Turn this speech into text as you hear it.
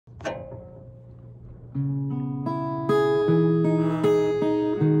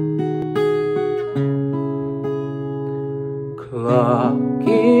Clock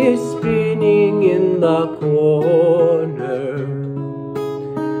is spinning in the corner.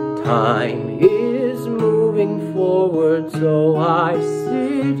 Time is moving forward, so I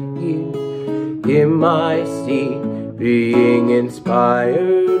sit here in my seat, being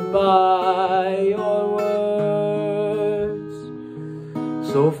inspired by your words.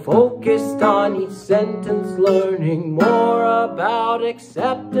 So focused on each sentence, learning more about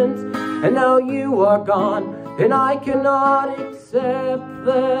acceptance. And now you are gone, and I cannot accept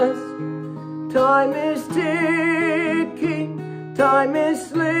this. Time is ticking, time is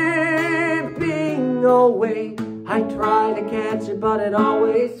slipping away. I try to catch it, but it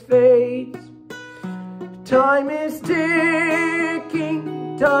always fades. Time is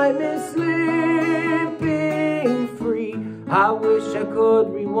ticking, time is slipping free. I wish I could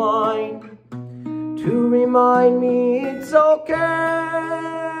rewind to remind me it's okay.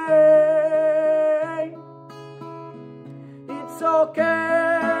 It's okay.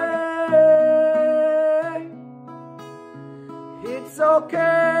 It's okay.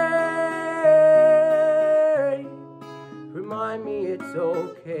 Remind me it's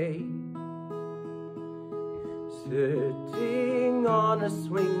okay. Sitting on a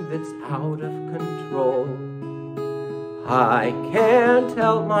swing that's out of control, I can't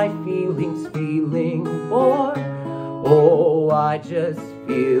help my feelings feeling bored. Oh, I just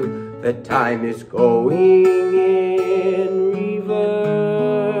feel that time is going in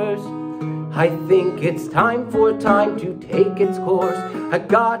reverse. I think it's time for time to take its course. I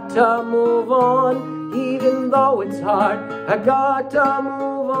got to move on, even though it's hard. I got to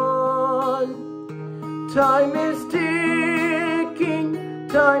move on. Time is ticking,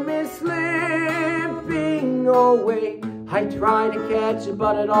 time is slipping away. I try to catch it,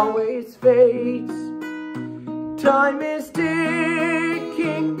 but it always fades. Time is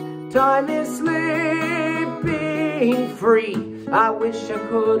ticking, time is slipping free. I wish I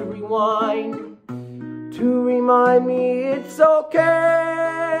could rewind to remind me it's okay.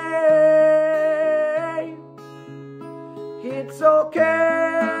 It's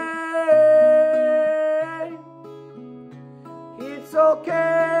okay. It's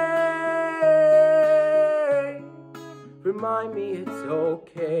okay. Remind me it's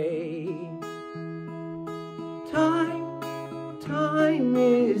okay. Time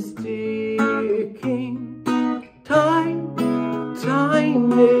is ticking. Time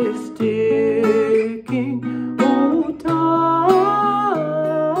is ticking. Oh,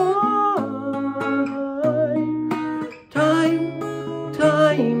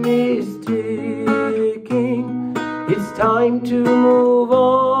 time is ticking. It's time to move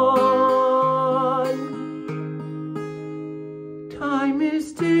on. Time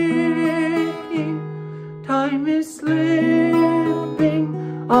is ticking, time is slipping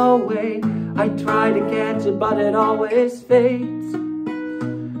away. I try to catch it, but it always fades.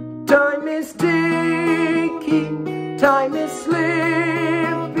 Time is ticking, time is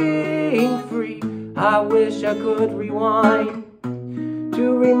slipping free. I wish I could rewind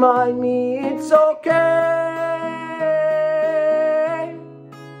to remind me it's okay.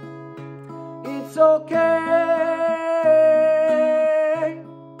 It's okay.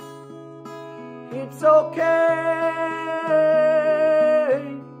 It's okay.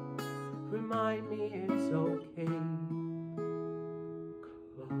 Remind me it's okay.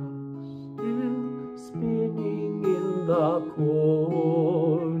 Clock still spinning in the corner.